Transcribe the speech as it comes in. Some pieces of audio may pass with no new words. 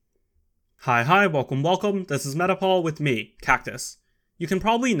Hi, welcome. This is Metapol with me, Cactus. You can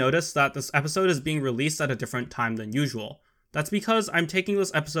probably notice that this episode is being released at a different time than usual. That's because I'm taking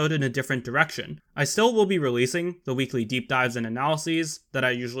this episode in a different direction. I still will be releasing the weekly deep dives and analyses that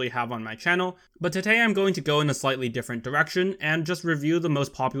I usually have on my channel, but today I'm going to go in a slightly different direction and just review the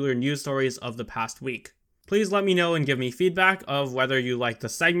most popular news stories of the past week. Please let me know and give me feedback of whether you like the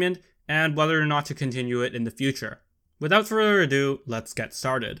segment and whether or not to continue it in the future. Without further ado, let's get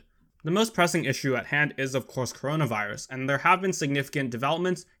started. The most pressing issue at hand is of course coronavirus, and there have been significant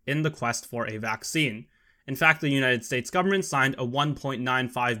developments in the quest for a vaccine. In fact, the United States government signed a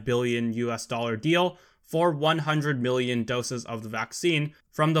 $1.95 billion deal for 100 million doses of the vaccine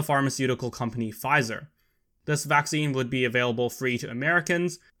from the pharmaceutical company Pfizer. This vaccine would be available free to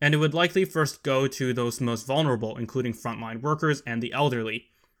Americans, and it would likely first go to those most vulnerable, including frontline workers and the elderly.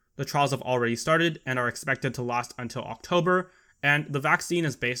 The trials have already started and are expected to last until October, and the vaccine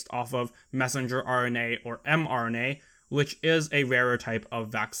is based off of messenger RNA or mRNA, which is a rarer type of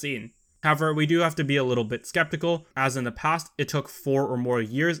vaccine. However, we do have to be a little bit skeptical, as in the past, it took 4 or more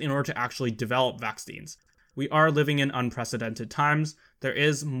years in order to actually develop vaccines. We are living in unprecedented times. There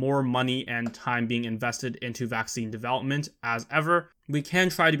is more money and time being invested into vaccine development as ever. We can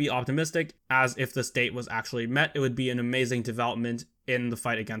try to be optimistic, as if this date was actually met, it would be an amazing development in the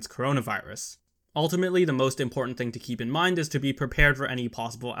fight against coronavirus. Ultimately, the most important thing to keep in mind is to be prepared for any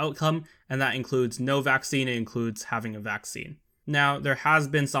possible outcome, and that includes no vaccine, it includes having a vaccine. Now, there has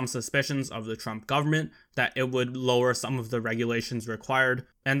been some suspicions of the Trump government that it would lower some of the regulations required,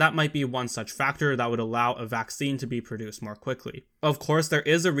 and that might be one such factor that would allow a vaccine to be produced more quickly. Of course, there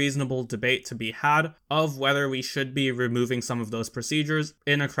is a reasonable debate to be had of whether we should be removing some of those procedures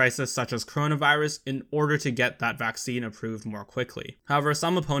in a crisis such as coronavirus in order to get that vaccine approved more quickly. However,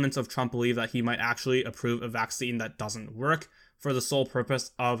 some opponents of Trump believe that he might actually approve a vaccine that doesn't work, for the sole purpose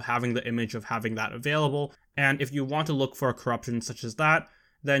of having the image of having that available. And if you want to look for corruption such as that,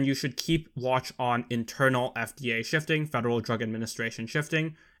 then you should keep watch on internal FDA shifting, Federal Drug Administration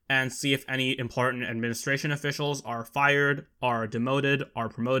shifting, and see if any important administration officials are fired, are demoted, are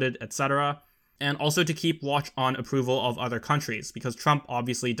promoted, etc. And also to keep watch on approval of other countries, because Trump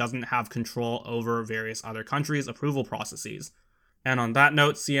obviously doesn't have control over various other countries' approval processes. And on that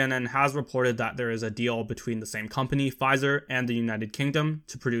note, CNN has reported that there is a deal between the same company, Pfizer, and the United Kingdom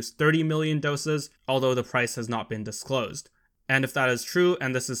to produce 30 million doses, although the price has not been disclosed. And if that is true,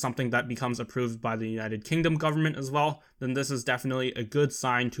 and this is something that becomes approved by the United Kingdom government as well, then this is definitely a good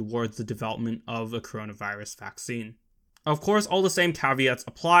sign towards the development of a coronavirus vaccine. Of course, all the same caveats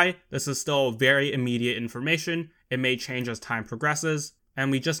apply. This is still very immediate information. It may change as time progresses, and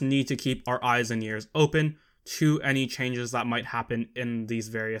we just need to keep our eyes and ears open to any changes that might happen in these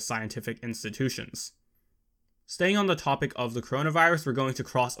various scientific institutions. Staying on the topic of the coronavirus, we're going to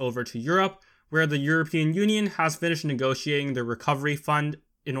cross over to Europe, where the European Union has finished negotiating the recovery fund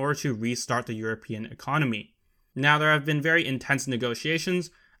in order to restart the European economy. Now, there have been very intense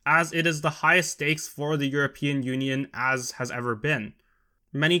negotiations, as it is the highest stakes for the European Union as has ever been.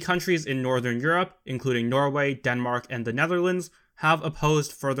 Many countries in Northern Europe, including Norway, Denmark, and the Netherlands, have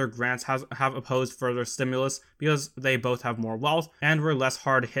opposed further grants, have opposed further stimulus because they both have more wealth and were less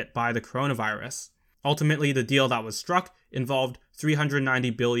hard hit by the coronavirus. Ultimately, the deal that was struck involved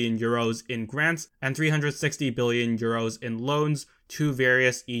 390 billion euros in grants and 360 billion euros in loans to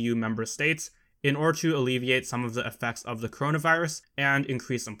various EU member states in order to alleviate some of the effects of the coronavirus and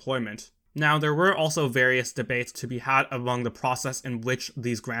increase employment. Now, there were also various debates to be had among the process in which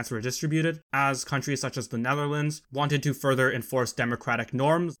these grants were distributed, as countries such as the Netherlands wanted to further enforce democratic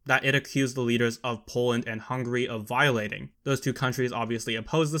norms that it accused the leaders of Poland and Hungary of violating. Those two countries obviously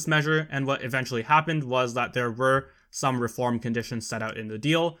opposed this measure, and what eventually happened was that there were some reform conditions set out in the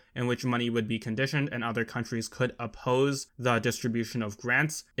deal, in which money would be conditioned and other countries could oppose the distribution of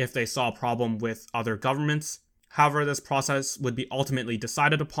grants if they saw a problem with other governments. However, this process would be ultimately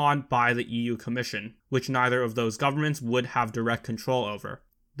decided upon by the EU Commission, which neither of those governments would have direct control over.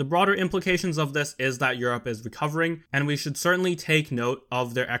 The broader implications of this is that Europe is recovering, and we should certainly take note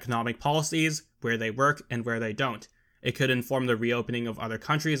of their economic policies, where they work and where they don't. It could inform the reopening of other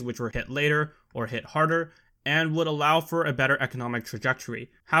countries which were hit later or hit harder, and would allow for a better economic trajectory.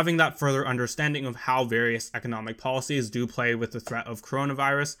 Having that further understanding of how various economic policies do play with the threat of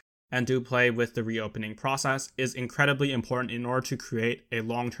coronavirus and do play with the reopening process is incredibly important in order to create a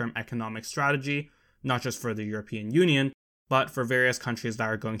long-term economic strategy, not just for the European Union, but for various countries that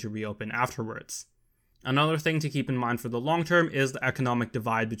are going to reopen afterwards. Another thing to keep in mind for the long term is the economic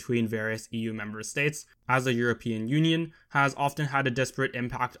divide between various EU member states, as the European Union has often had a disparate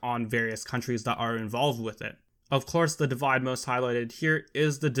impact on various countries that are involved with it. Of course, the divide most highlighted here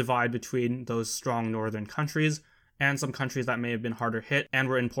is the divide between those strong northern countries and some countries that may have been harder hit and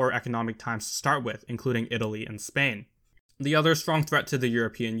were in poor economic times to start with, including Italy and Spain. The other strong threat to the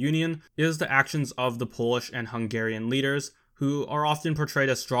European Union is the actions of the Polish and Hungarian leaders, who are often portrayed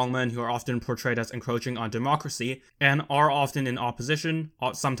as strongmen, who are often portrayed as encroaching on democracy, and are often in opposition,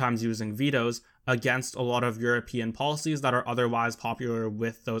 sometimes using vetoes, against a lot of European policies that are otherwise popular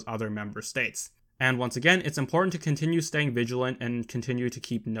with those other member states. And once again, it's important to continue staying vigilant and continue to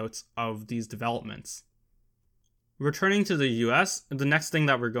keep notes of these developments. Returning to the US, the next thing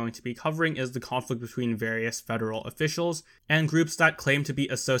that we're going to be covering is the conflict between various federal officials and groups that claim to be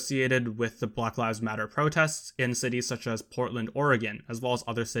associated with the Black Lives Matter protests in cities such as Portland, Oregon, as well as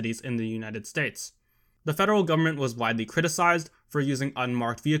other cities in the United States. The federal government was widely criticized for using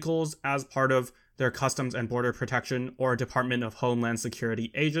unmarked vehicles as part of their Customs and Border Protection or Department of Homeland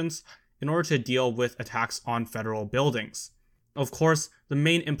Security agents in order to deal with attacks on federal buildings. Of course, the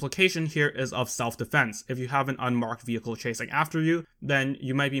main implication here is of self-defense. If you have an unmarked vehicle chasing after you, then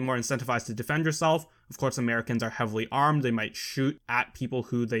you might be more incentivized to defend yourself. Of course, Americans are heavily armed. They might shoot at people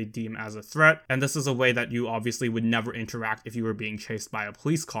who they deem as a threat. And this is a way that you obviously would never interact if you were being chased by a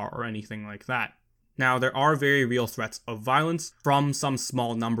police car or anything like that. Now, there are very real threats of violence from some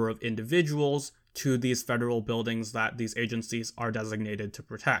small number of individuals to these federal buildings that these agencies are designated to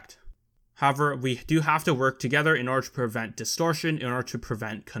protect. However, we do have to work together in order to prevent distortion, in order to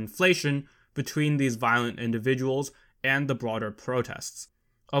prevent conflation between these violent individuals and the broader protests.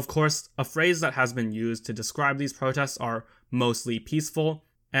 Of course, a phrase that has been used to describe these protests are mostly peaceful,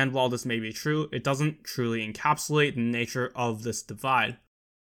 and while this may be true, it doesn't truly encapsulate the nature of this divide.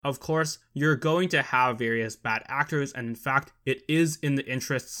 Of course, you're going to have various bad actors, and in fact, it is in the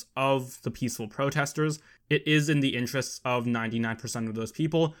interests of the peaceful protesters, it is in the interests of 99% of those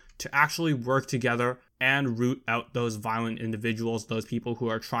people to actually work together and root out those violent individuals, those people who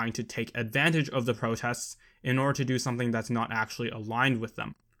are trying to take advantage of the protests in order to do something that's not actually aligned with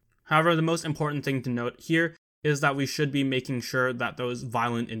them. However, the most important thing to note here is that we should be making sure that those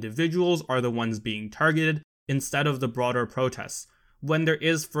violent individuals are the ones being targeted instead of the broader protests. When there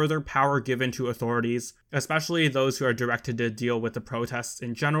is further power given to authorities, especially those who are directed to deal with the protests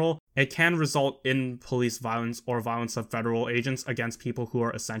in general, it can result in police violence or violence of federal agents against people who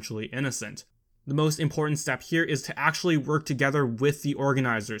are essentially innocent. The most important step here is to actually work together with the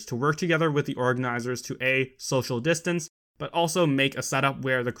organizers, to A, social distance, but also make a setup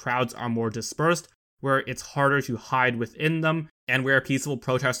where the crowds are more dispersed, where it's harder to hide within them, and where peaceful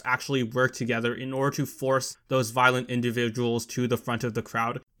protests actually work together in order to force those violent individuals to the front of the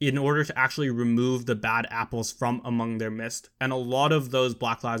crowd, in order to actually remove the bad apples from among their midst. And a lot of those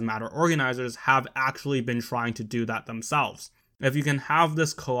Black Lives Matter organizers have actually been trying to do that themselves. If you can have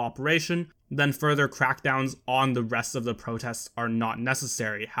this cooperation, then further crackdowns on the rest of the protests are not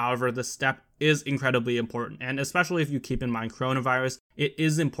necessary. However, this step is incredibly important, and especially if you keep in mind coronavirus, it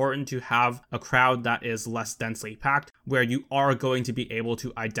is important to have a crowd that is less densely packed, where you are going to be able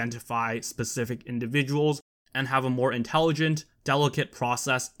to identify specific individuals and have a more intelligent, delicate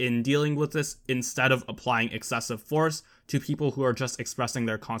process in dealing with this instead of applying excessive force to people who are just expressing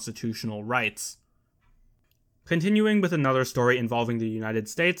their constitutional rights. Continuing with another story involving the United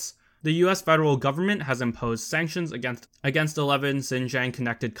States, the US federal government has imposed sanctions against 11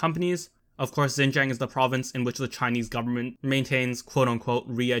 Xinjiang-connected companies. Of course, Xinjiang is the province in which the Chinese government maintains quote-unquote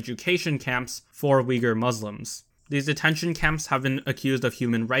re-education camps for Uyghur Muslims. These detention camps have been accused of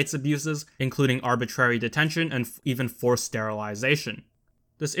human rights abuses, including arbitrary detention and even forced sterilization.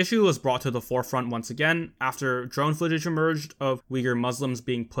 This issue was brought to the forefront once again after drone footage emerged of Uyghur Muslims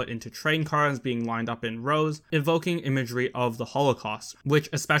being put into train cars, being lined up in rows, evoking imagery of the Holocaust, which,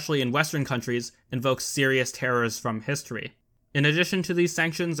 especially in Western countries, invokes serious terrors from history. In addition to these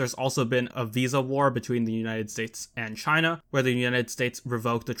sanctions, there's also been a visa war between the United States and China, where the United States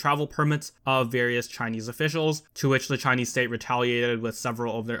revoked the travel permits of various Chinese officials, to which the Chinese state retaliated with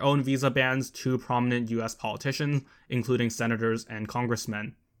several of their own visa bans to prominent US politicians, including senators and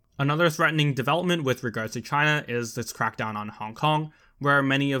congressmen. Another threatening development with regards to China is this crackdown on Hong Kong, where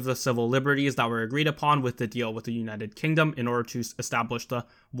many of the civil liberties that were agreed upon with the deal with the United Kingdom in order to establish the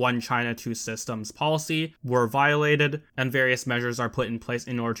One China, Two Systems policy were violated, and various measures are put in place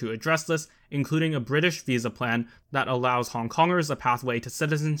in order to address this, including a British visa plan that allows Hong Kongers a pathway to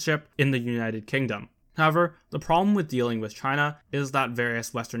citizenship in the United Kingdom. However, the problem with dealing with China is that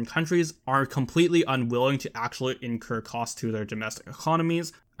various Western countries are completely unwilling to actually incur costs to their domestic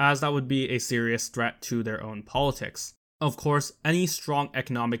economies, as that would be a serious threat to their own politics. Of course, any strong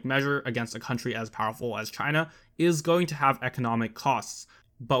economic measure against a country as powerful as China is going to have economic costs.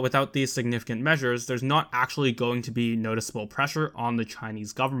 But without these significant measures, there's not actually going to be noticeable pressure on the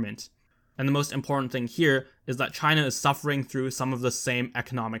Chinese government. And the most important thing here is that China is suffering through some of the same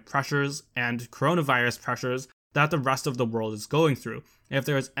economic pressures and coronavirus pressures that the rest of the world is going through. If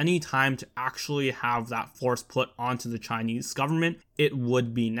there is any time to actually have that force put onto the Chinese government, it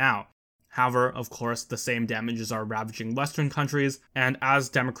would be now. However, of course, the same damages are ravaging Western countries, and as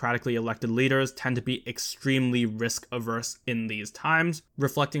democratically elected leaders tend to be extremely risk-averse in these times,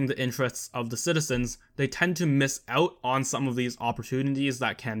 reflecting the interests of the citizens, they tend to miss out on some of these opportunities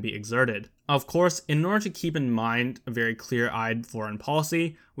that can be exerted. Of course, in order to keep in mind a very clear-eyed foreign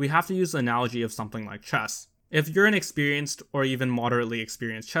policy, we have to use the analogy of something like chess. If you're an experienced or even moderately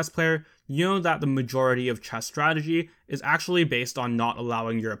experienced chess player, you know that the majority of chess strategy is actually based on not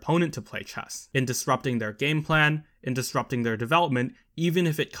allowing your opponent to play chess, in disrupting their game plan, in disrupting their development, even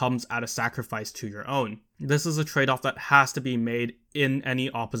if it comes at a sacrifice to your own. This is a trade-off that has to be made in any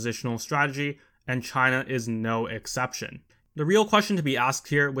oppositional strategy, and China is no exception. The real question to be asked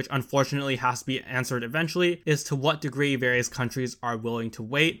here, which unfortunately has to be answered eventually, is to what degree various countries are willing to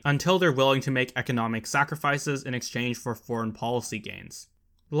wait until they're willing to make economic sacrifices in exchange for foreign policy gains.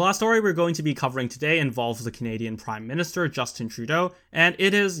 The last story we're going to be covering today involves the Canadian Prime Minister Justin Trudeau, and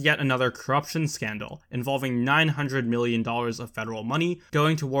it is yet another corruption scandal involving $900 million of federal money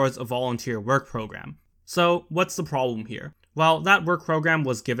going towards a volunteer work program. So, what's the problem here? Well, that work program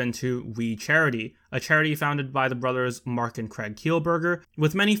was given to We Charity, a charity founded by the brothers Mark and Craig Kielburger,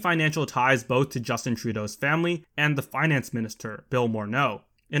 with many financial ties both to Justin Trudeau's family and the finance minister, Bill Morneau.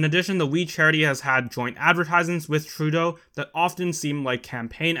 In addition, the We Charity has had joint advertisements with Trudeau that often seem like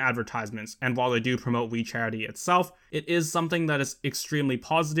campaign advertisements, and while they do promote We Charity itself, it is something that is extremely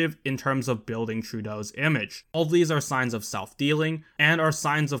positive in terms of building Trudeau's image. All of these are signs of self-dealing, and are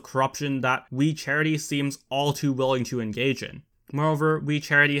signs of corruption that We Charity seems all too willing to engage in. Moreover, We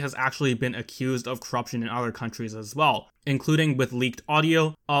Charity has actually been accused of corruption in other countries as well, including with leaked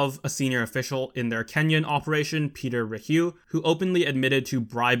audio of a senior official in their Kenyan operation, Peter Rihiu, who openly admitted to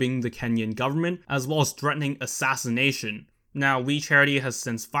bribing the Kenyan government, as well as threatening assassination. Now, We Charity has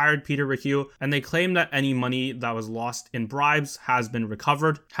since fired Peter Rihiu, and they claim that any money that was lost in bribes has been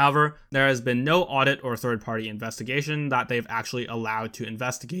recovered. However, there has been no audit or third-party investigation that they've actually allowed to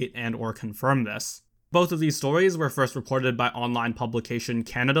investigate and or confirm this. Both of these stories were first reported by online publication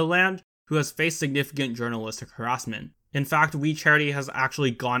Canadaland, who has faced significant journalistic harassment. In fact, We Charity has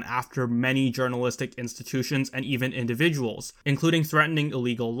actually gone after many journalistic institutions and even individuals, including threatening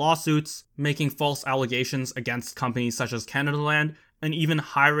illegal lawsuits, making false allegations against companies such as Canadaland, and even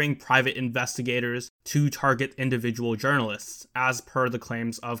hiring private investigators to target individual journalists, as per the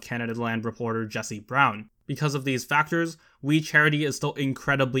claims of Canadaland reporter Jesse Brown. Because of these factors, We Charity is still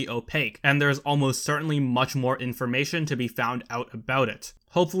incredibly opaque, and there's almost certainly much more information to be found out about it.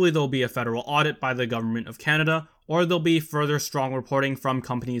 Hopefully there'll be a federal audit by the Government of Canada, or there'll be further strong reporting from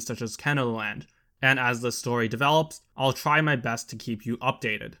companies such as Canadaland. And as the story develops, I'll try my best to keep you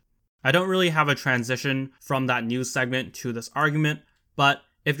updated. I don't really have a transition from that news segment to this argument, but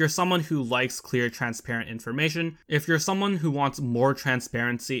if you're someone who likes clear, transparent information, if you're someone who wants more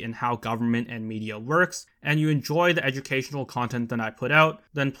transparency in how government and media works, and you enjoy the educational content that I put out,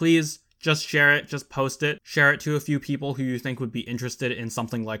 then please just share it, just post it, share it to a few people who you think would be interested in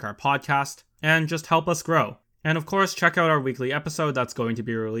something like our podcast, and just help us grow. And of course, check out our weekly episode that's going to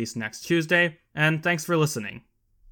be released next Tuesday, and thanks for listening.